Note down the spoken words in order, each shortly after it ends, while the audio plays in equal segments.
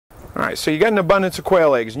Alright, so you got an abundance of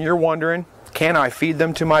quail eggs and you're wondering, can I feed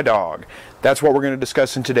them to my dog? That's what we're going to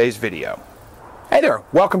discuss in today's video. Hey there,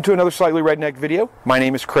 welcome to another Slightly Redneck video. My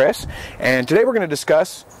name is Chris, and today we're going to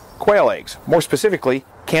discuss quail eggs. More specifically,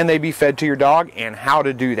 can they be fed to your dog and how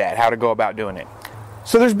to do that, how to go about doing it.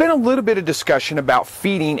 So there's been a little bit of discussion about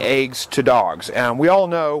feeding eggs to dogs, and we all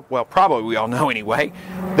know, well probably we all know anyway,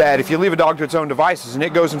 that if you leave a dog to its own devices and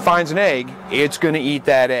it goes and finds an egg, it's going to eat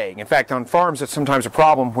that egg. In fact, on farms that's sometimes a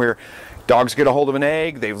problem where dogs get a hold of an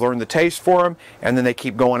egg, they've learned the taste for them, and then they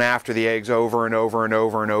keep going after the eggs over and over and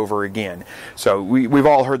over and over again. So we've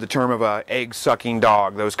all heard the term of a egg-sucking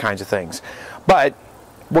dog, those kinds of things. But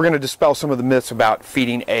we're going to dispel some of the myths about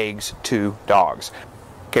feeding eggs to dogs.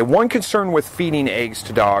 Okay, one concern with feeding eggs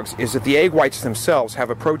to dogs is that the egg whites themselves have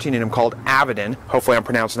a protein in them called avidin. Hopefully I'm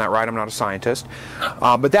pronouncing that right, I'm not a scientist.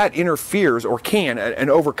 But that interferes, or can, an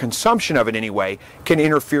overconsumption of it anyway, can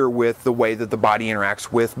interfere with the way that the body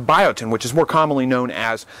interacts with biotin, which is more commonly known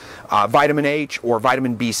as vitamin H or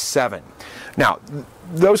vitamin B7. Now,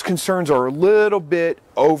 those concerns are a little bit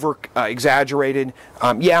exaggerated.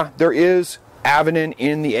 Yeah, there is avidin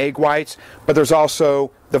in the egg whites, but there's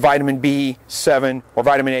also the vitamin B7 or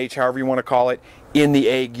vitamin H, however you want to call it, in the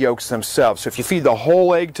egg yolks themselves. So if you feed the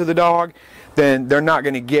whole egg to the dog, then they're not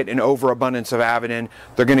going to get an overabundance of avidin.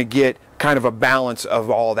 They're going to get kind of a balance of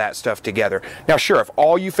all that stuff together. Now sure, if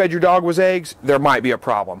all you fed your dog was eggs, there might be a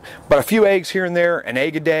problem. But a few eggs here and there, an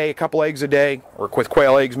egg a day, a couple eggs a day, or with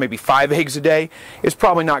quail eggs, maybe 5 eggs a day, is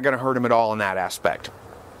probably not going to hurt them at all in that aspect.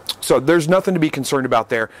 So there's nothing to be concerned about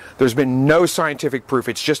there. There's been no scientific proof.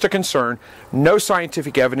 It's just a concern. No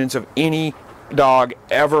scientific evidence of any dog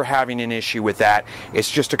ever having an issue with that.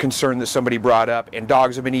 It's just a concern that somebody brought up, and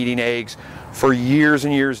dogs have been eating eggs for years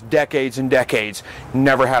and years, decades and decades,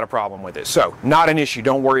 never had a problem with it. So not an issue.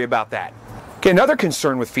 Don't worry about that. Okay, another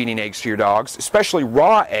concern with feeding eggs to your dogs, especially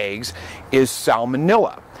raw eggs, is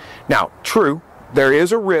salmonella. Now, true, there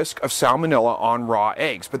is a risk of salmonella on raw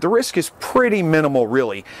eggs, but the risk is pretty minimal,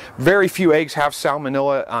 really. Very few eggs have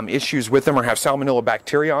salmonella issues with them or have salmonella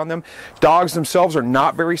bacteria on them. Dogs themselves are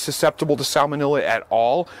not very susceptible to salmonella at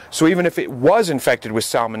all, so even if it was infected with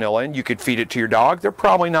salmonella and you could feed it to your dog, they're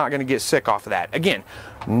probably not going to get sick off of that. Again,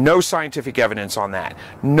 no scientific evidence on that.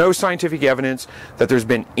 No scientific evidence that there's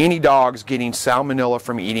been any dogs getting salmonella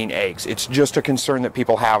from eating eggs. It's just a concern that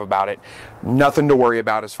people have about it. Nothing to worry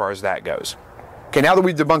about as far as that goes. Okay, now that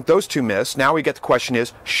we've debunked those two myths, now we get the question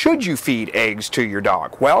is, should you feed eggs to your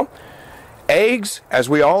dog? Well, eggs, as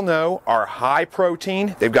we all know, are high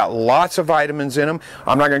protein. They've got lots of vitamins in them.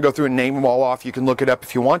 I'm not going to go through and name them all off. You can look it up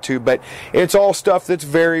if you want to, but it's all stuff that's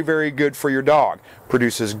very, very good for your dog.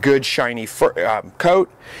 Produces good, shiny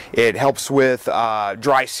coat. It helps with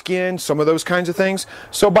dry skin, some of those kinds of things.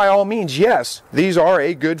 So by all means, yes, these are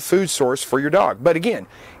a good food source for your dog. But again,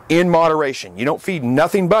 in moderation. You don't feed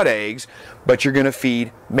nothing but eggs, but you're going to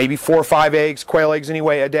feed maybe 4 or 5 eggs, quail eggs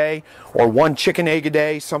anyway, a day, or 1 chicken egg a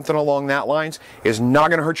day, something along that lines. Is not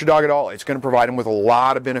going to hurt your dog at all. It's going to provide them with a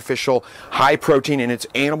lot of beneficial high protein, and it's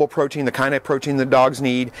animal protein, the kind of protein that dogs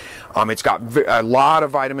need. It's got a lot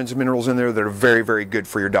of vitamins and minerals in there that are very, very good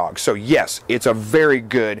for your dog. So yes, it's a very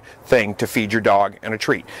good thing to feed your dog and a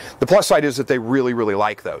treat. The plus side is that they really, really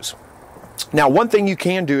like those. Now, one thing you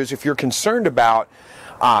can do is if you're concerned about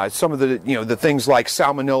some of the the things like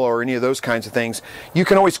salmonella or any of those kinds of things, you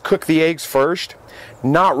can always cook the eggs first.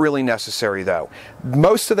 Not really necessary though.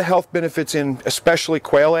 Most of the health benefits in especially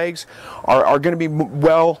quail eggs are going to be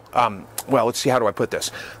well, let's see, how do I put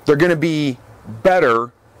this? They're going to be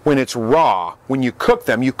better when it's raw. When you cook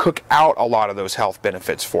them, you cook out a lot of those health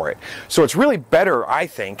benefits for it. So it's really better, I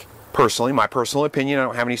think, personally, my personal opinion, I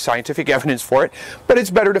don't have any scientific evidence for it, but it's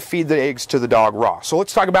better to feed the eggs to the dog raw. So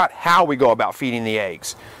let's talk about how we go about feeding the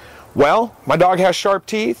eggs. Well, my dog has sharp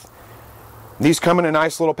teeth. These come in a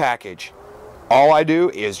nice little package. All I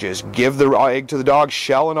do is just give the raw egg to the dog,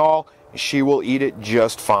 shell and all. She will eat it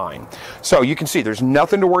just fine. So you can see there's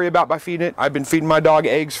nothing to worry about by feeding it. I've been feeding my dog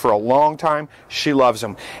eggs for a long time. She loves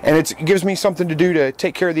them. And it gives me something to do to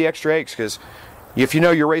take care of the extra eggs, because if you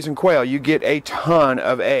know you're raising quail, you get a ton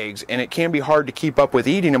of eggs, and it can be hard to keep up with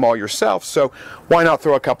eating them all yourself, so why not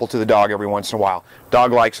throw a couple to the dog every once in a while?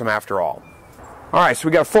 Dog likes them after all. Alright, so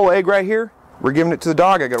we got a full egg right here. We're giving it to the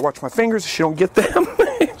dog. I gotta watch my fingers so she don't get them.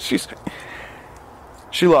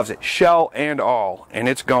 She loves it, shell and all, and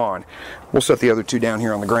it's gone. We'll set the other 2 down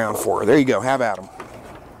here on the ground for her. There you go, have at them.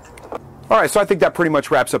 Alright, so I think that pretty much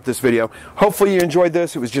wraps up this video. Hopefully you enjoyed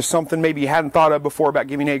this. It was just something maybe you hadn't thought of before about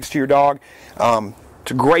giving eggs to your dog.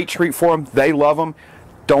 It's a great treat for them. They love them.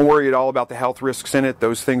 Don't worry at all about the health risks in it.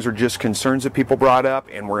 Those things are just concerns that people brought up,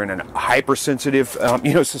 and we're in a hypersensitive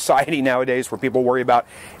society nowadays where people worry about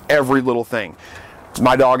every little thing.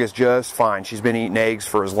 My dog is just fine. She's been eating eggs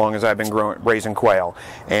for as long as I've been raising quail,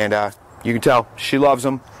 and you can tell she loves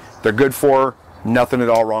them. They're good for her. Nothing at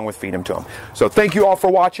all wrong with feeding them to them. So thank you all for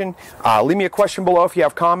watching. Leave me a question below if you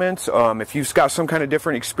have comments, if you've got some kind of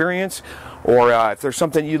different experience, or if there's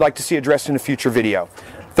something you'd like to see addressed in a future video.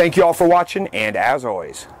 Thank you all for watching, and as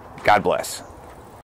always, God bless.